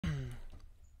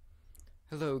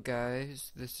Hello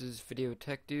guys, this is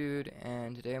videotechdude,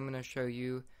 and today I'm going to show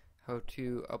you how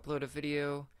to upload a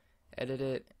video, edit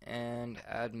it, and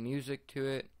add music to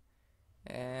it,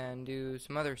 and do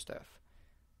some other stuff.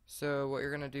 So what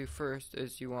you're going to do first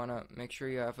is you want to make sure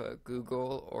you have a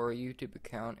Google or a YouTube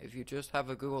account. If you just have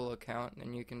a Google account,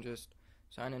 then you can just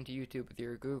sign into YouTube with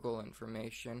your Google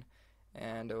information,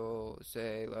 and it will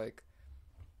say like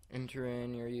enter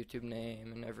in your YouTube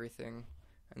name and everything,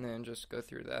 and then just go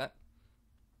through that.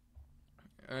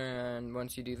 And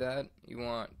once you do that, you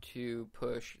want to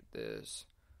push this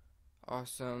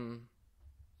awesome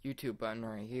YouTube button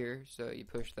right here. So you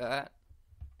push that,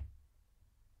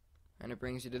 and it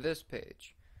brings you to this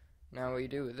page. Now what you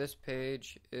do with this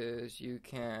page is you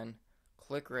can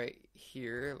click right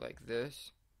here like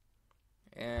this,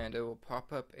 and it will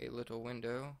pop up a little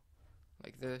window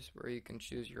like this where you can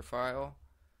choose your file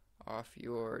off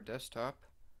your desktop.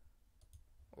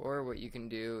 Or what you can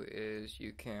do is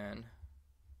you can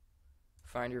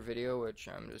find your video, which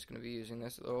I'm just going to be using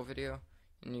this little video,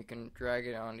 and you can drag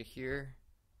it onto here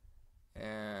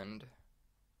and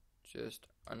just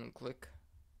unclick.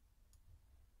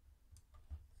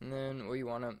 And then what you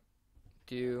want to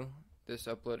do, this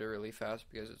uploaded really fast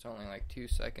because it's only like 2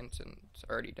 seconds and it's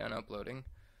already done uploading.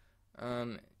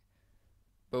 But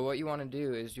what you want to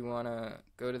do is you want to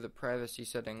go to the privacy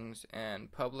settings,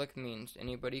 and public means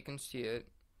anybody can see it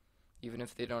even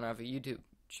if they don't have a YouTube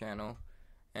channel.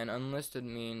 And unlisted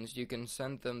means you can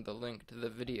send them the link to the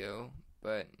video,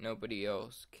 but nobody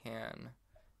else can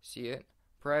see it.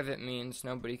 Private means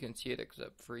nobody can see it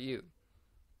except for you.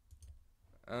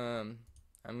 I'm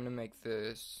going to make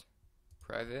this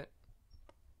private.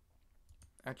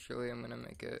 Actually, I'm going to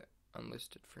make it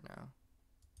unlisted for now.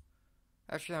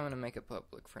 Actually, I'm going to make it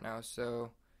public for now,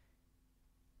 so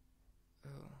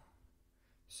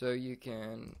you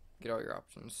can get all your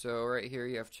options. So right here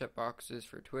you have checkboxes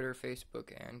for Twitter,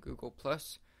 Facebook, and Google+.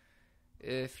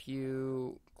 If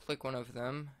you click one of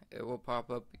them, it will pop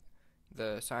up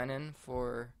the sign-in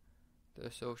for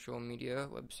the social media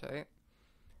website,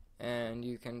 and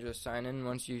you can just sign in.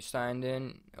 Once you signed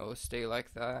in, it will stay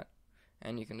like that,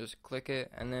 and you can just click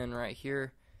it, and then right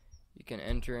here you can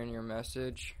enter in your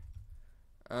message,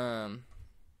 and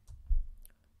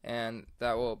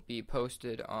that will be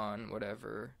posted on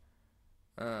whatever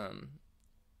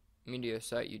media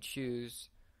site you choose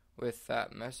with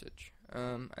that message.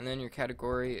 And then your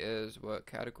category is what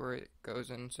category it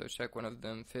goes in, so check one of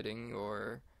them fitting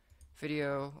your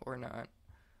video or not.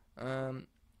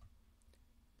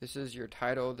 This is your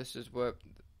title. This is what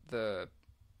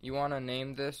you want to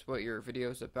name this, what your video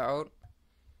is about,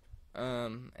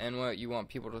 and what you want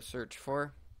people to search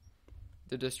for.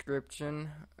 The description,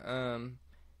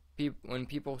 when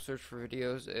people search for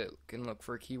videos, it can look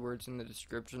for keywords in the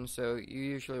description, so you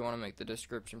usually want to make the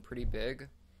description pretty big.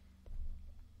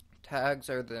 Tags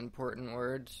are the important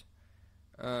words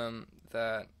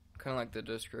that kind of like the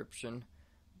description,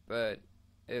 but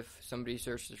if somebody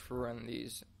searches for one of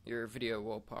these, your video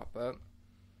will pop up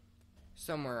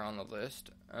somewhere on the list,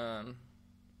 and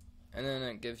then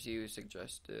it gives you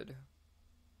suggested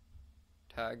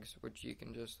tags, which you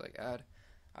can just like add.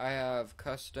 I have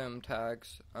custom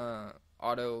tags,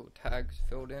 auto tags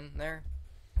filled in there.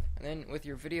 And then with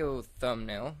your video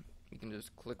thumbnail, you can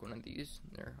just click one of these.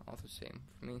 They're all the same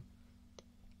for me.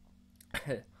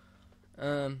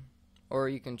 Or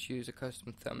you can choose a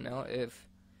custom thumbnail. If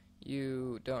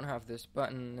you don't have this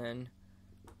button,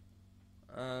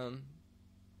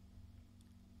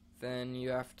 then you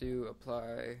have to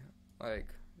apply,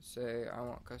 like, say I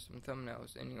want custom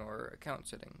thumbnails in your account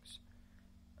settings.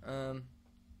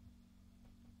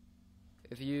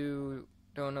 If you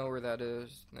don't know where that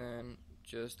is, then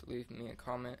just leave me a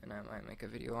comment and I might make a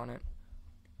video on it.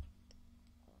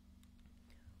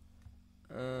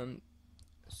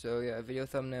 So yeah, video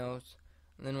thumbnails,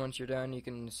 and then once you're done you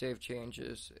can save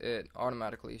changes. It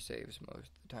automatically saves most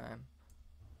of the time.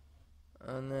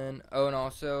 And then, and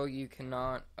also you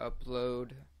cannot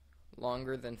upload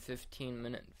longer than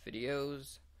 15-minute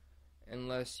videos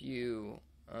unless you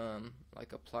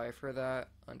like apply for that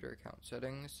under account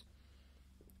settings.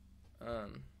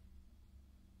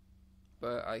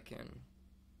 But I can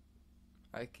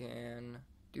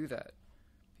do that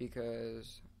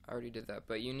because I already did that.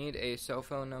 But you need a cell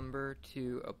phone number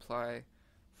to apply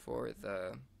for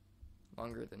the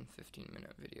longer than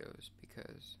 15-minute videos,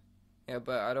 because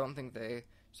but I don't think they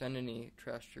send any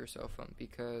trash to your cell phone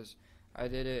because I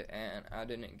did it and I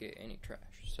didn't get any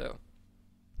trash, so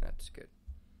that's good.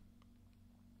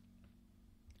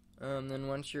 Then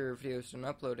once your video is done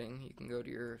uploading, you can go to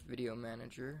your video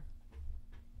manager.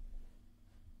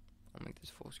 I'll make this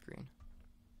full screen.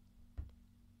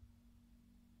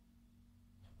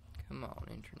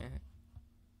 internet.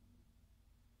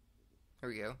 There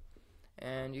we go.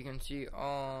 And you can see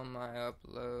all my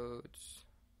uploads.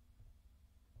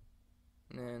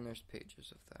 And then there's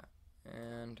pages of that.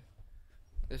 And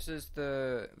this is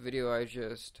the video I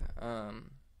just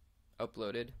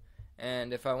uploaded.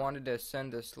 And if I wanted to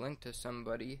send this link to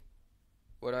somebody,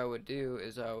 what I would do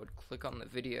is I would click on the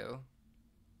video.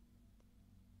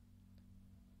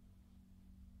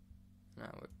 And I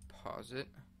would pause it.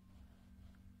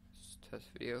 This is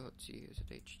test video. Let's see, is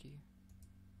it HD?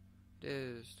 It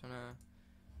is.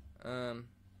 And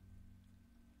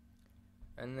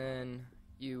then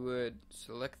you would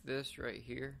select this right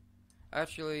here.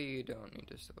 Actually, you don't need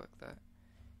to select that.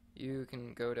 You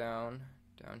can go down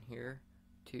here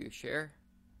to share,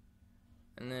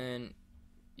 and then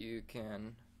you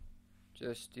can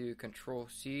just do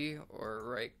Control-C or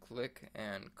right-click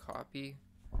and copy.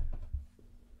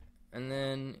 And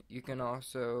then you can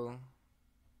also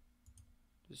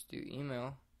just do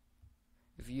email.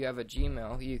 If you have a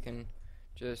Gmail, you can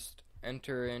just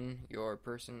enter in your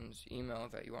person's email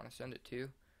that you want to send it to,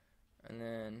 and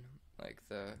then like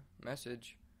the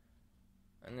message,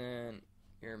 and then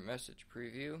your message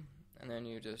preview, and then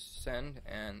you just send,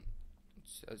 and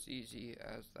it's as easy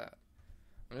as that.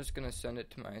 I'm just gonna send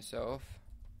it to myself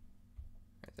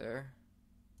right there.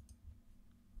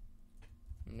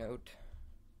 Note,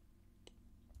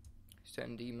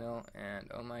 send email, and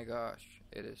oh my gosh,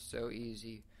 it is so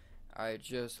easy. I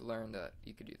just learned that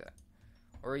you could do that.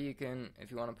 Or you can, if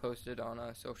you want to post it on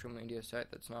a social media site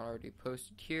that's not already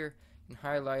posted here, you can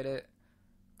highlight it,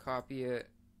 copy it,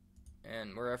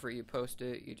 and wherever you post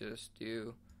it, you just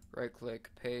do right click,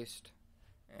 paste,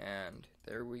 and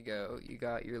there we go, you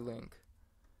got your link.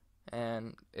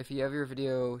 And if you have your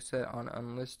video set on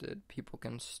unlisted, people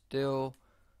can still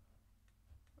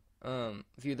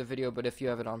view the video, but if you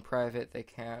have it on private, they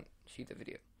can't see the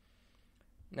video.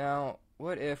 Now,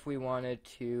 what if we wanted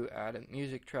to add a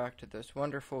music track to this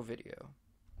wonderful video?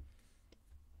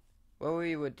 What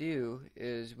we would do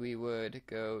is we would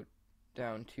go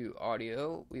down to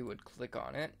audio, we would click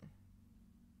on it,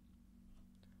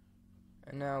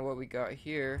 and now what we got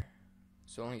here,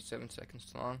 it's only 7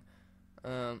 seconds long,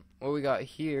 what we got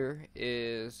here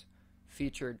is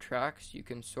featured tracks. You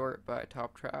can sort by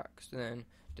top tracks, then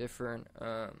different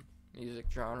music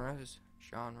genres.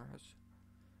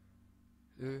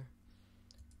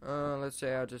 Let's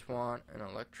say I just want an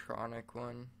electronic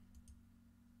one.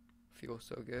 Feels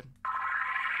so good.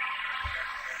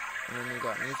 And then we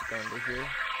got music under here.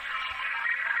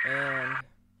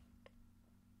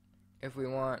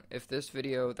 And if this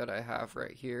video that I have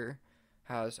right here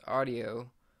has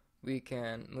audio, we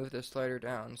can move the slider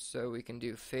down so we can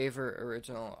do favorite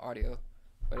original audio,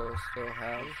 but it'll still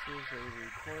have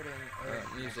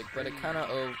music, but it kind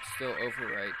of still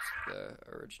overwrites the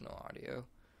original audio.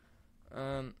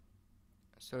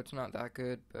 So it's not that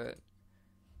good, but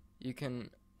you can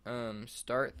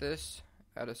start this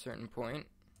at a certain point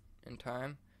in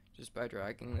time just by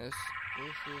dragging this.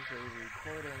 This is a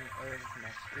recording of my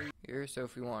screen here, so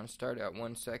if we want to start at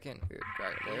 1 second, we would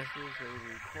drag it there. This is a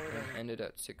recording and end it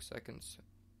at 6 seconds.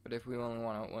 But if we only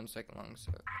want it 1 second long,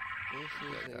 so this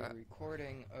is a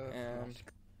recording of, and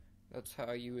that's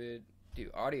how you would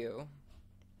do audio.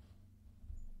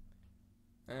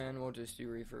 And we'll just do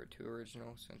revert to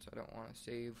original since I don't want to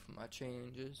save my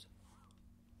changes.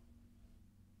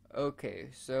 Okay,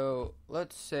 so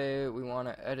let's say we want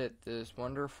to edit this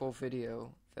wonderful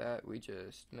video that we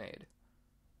just made.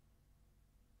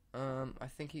 I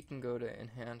think you can go to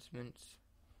enhancements.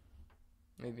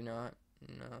 Maybe not.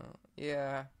 No.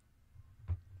 Yeah.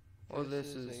 Well,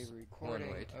 this is one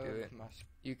way to do it.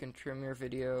 You can trim your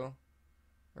video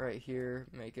right here,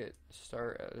 make it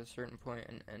start at a certain point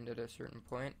and end at a certain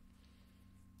point.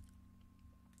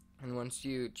 And once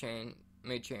you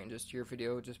made changes to your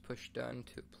video, just push done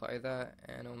to apply that,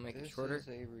 and it'll make it shorter. This is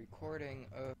a recording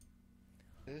of.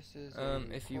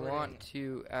 If you want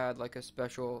to add like a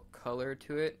special color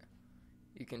to it,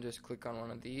 you can just click on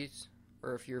one of these.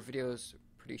 Or if your video is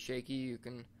pretty shaky, you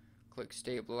can click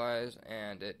stabilize,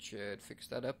 and it should fix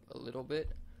that up a little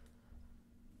bit.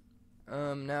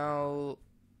 Now,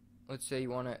 let's say you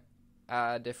want to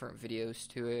add different videos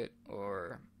to it,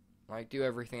 or like do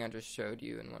everything I just showed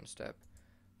you in one step.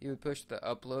 You would push the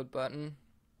upload button,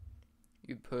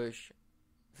 you'd push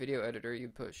video editor,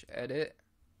 you'd push edit,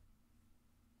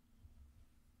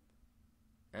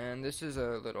 and this is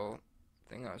a little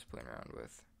thing I was playing around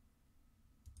with.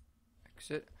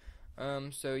 Exit.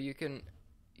 So you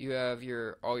have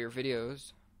all your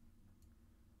videos.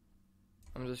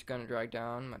 I'm just gonna drag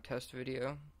down my test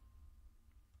video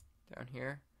down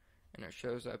here, and it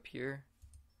shows up here.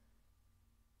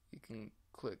 You can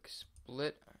click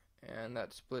split, and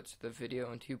that splits the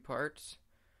video in 2 parts.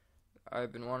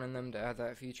 I've been wanting them to add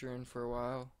that feature in for a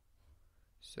while,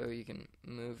 so you can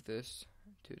move this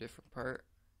to a different part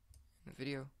in the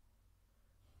video.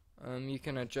 You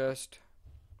can adjust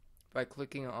by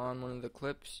clicking on one of the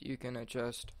clips. You can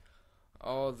adjust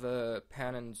all the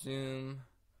pan and zoom,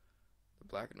 the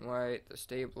black and white, the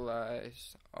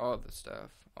stabilize, all the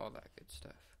stuff, all that good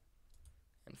stuff.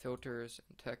 And filters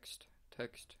and text.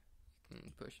 You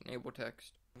can push enable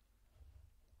text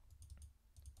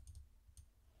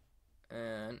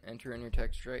and enter in your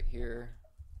text right here,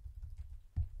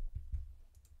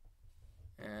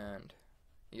 and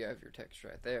you have your text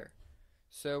right there.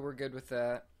 So we're good with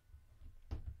that.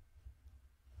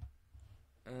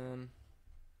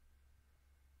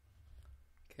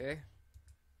 Okay.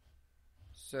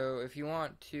 So if you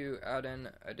want to add in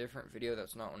a different video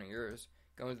that's not one of yours,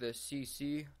 go to the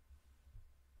CC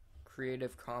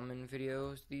Creative Commons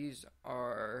videos. These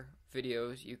are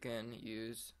videos you can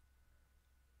use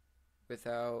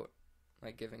without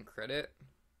like giving credit,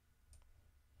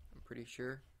 I'm pretty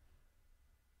sure.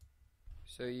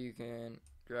 So you can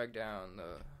drag down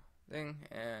the thing,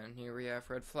 and here we have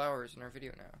red flowers in our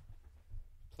video now.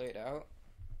 Play it out.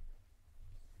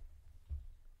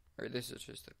 Or this is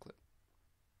just a clip.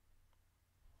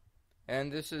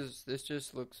 And this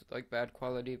just looks like bad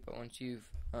quality, but once you've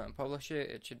published it,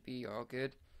 it should be all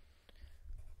good.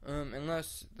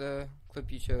 Unless the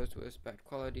clip you chose was bad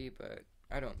quality, but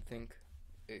I don't think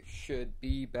it should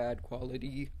be bad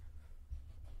quality.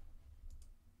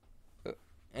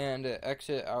 And to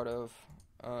exit out of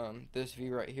this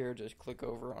view right here, just click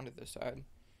over onto the side.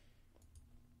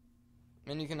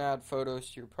 And you can add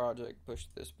photos to your project, push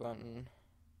this button.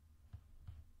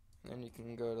 And then you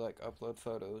can go to like upload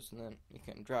photos, and then you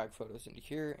can drag photos into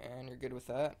here, and you're good with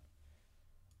that.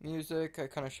 Music, I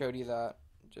kind of showed you that.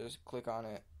 Just click on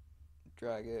it,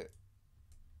 drag it.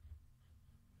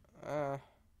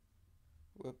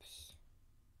 Whoops.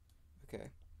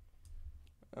 Okay.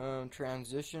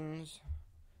 Transitions.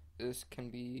 This can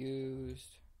be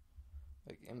used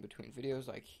like in between videos,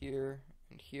 like here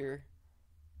and here.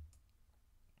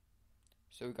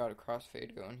 So we got a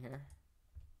crossfade going here.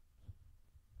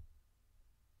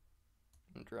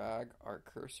 And drag our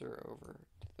cursor over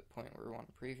to the point where we want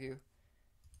to preview.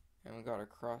 And we got a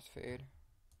crossfade.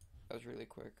 That was really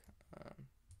quick.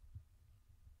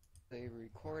 A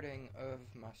recording of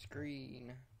my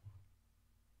screen.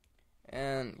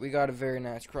 And we got a very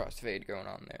nice crossfade going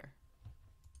on there.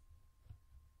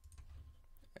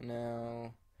 And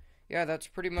now, yeah, that's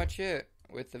pretty much it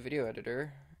with the video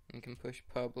editor. You can push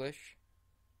publish.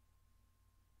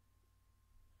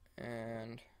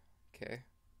 And, okay.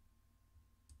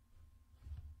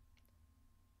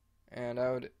 And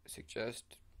I would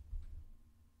suggest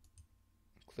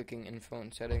clicking info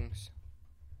and settings,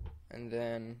 and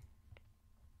then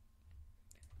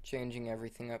changing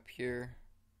everything up here.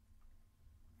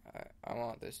 I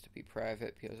want this to be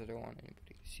private because I don't want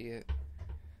anybody to see it.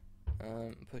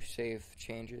 Push save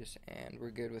changes, and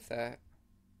we're good with that.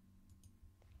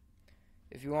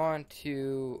 If you have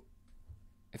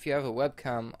a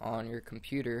webcam on your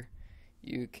computer,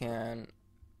 you can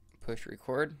push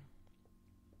record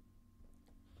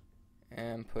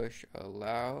and push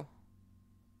allow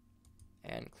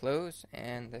and close,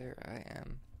 and there I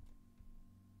am.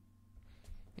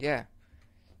 Yeah,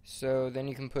 so then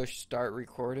you can push start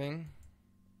recording.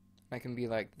 I can be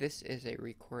like, this is a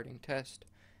recording test,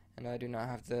 and I do not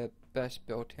have the best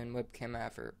built-in webcam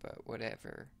ever, but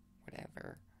whatever.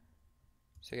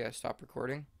 So yeah, stop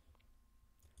recording,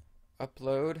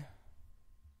 upload,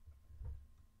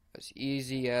 as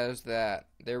easy as that.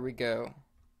 There we go.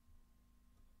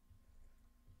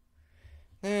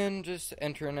 Then just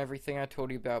enter in everything I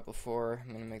told you about before. I'm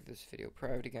going to make this video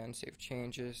private again, save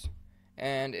changes.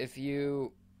 And if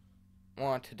you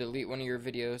want to delete one of your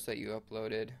videos that you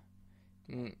uploaded,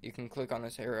 you can click on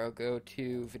this arrow, go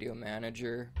to Video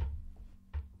Manager,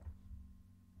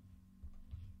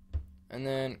 and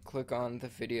then click on the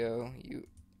video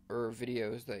or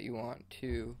videos that you want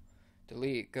to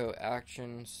delete. Go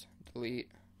Actions, Delete.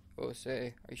 It will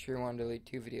say, are you sure you want to delete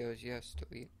 2 videos? Yes,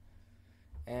 delete.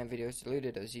 And videos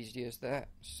deleted, as easy as that.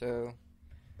 So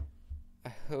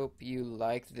I hope you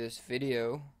liked this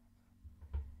video,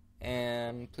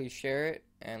 and please share it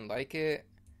and like it,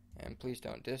 and please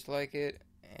don't dislike it.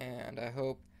 And I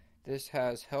hope this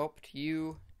has helped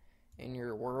you in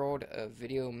your world of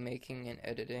video making and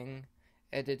editing.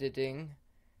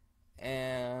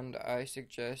 And I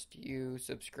suggest you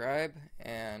subscribe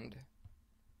and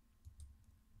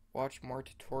watch more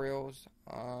tutorials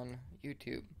on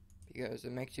YouTube, because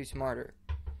it makes you smarter.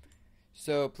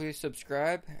 So please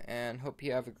subscribe and hope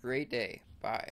you have a great day. Bye.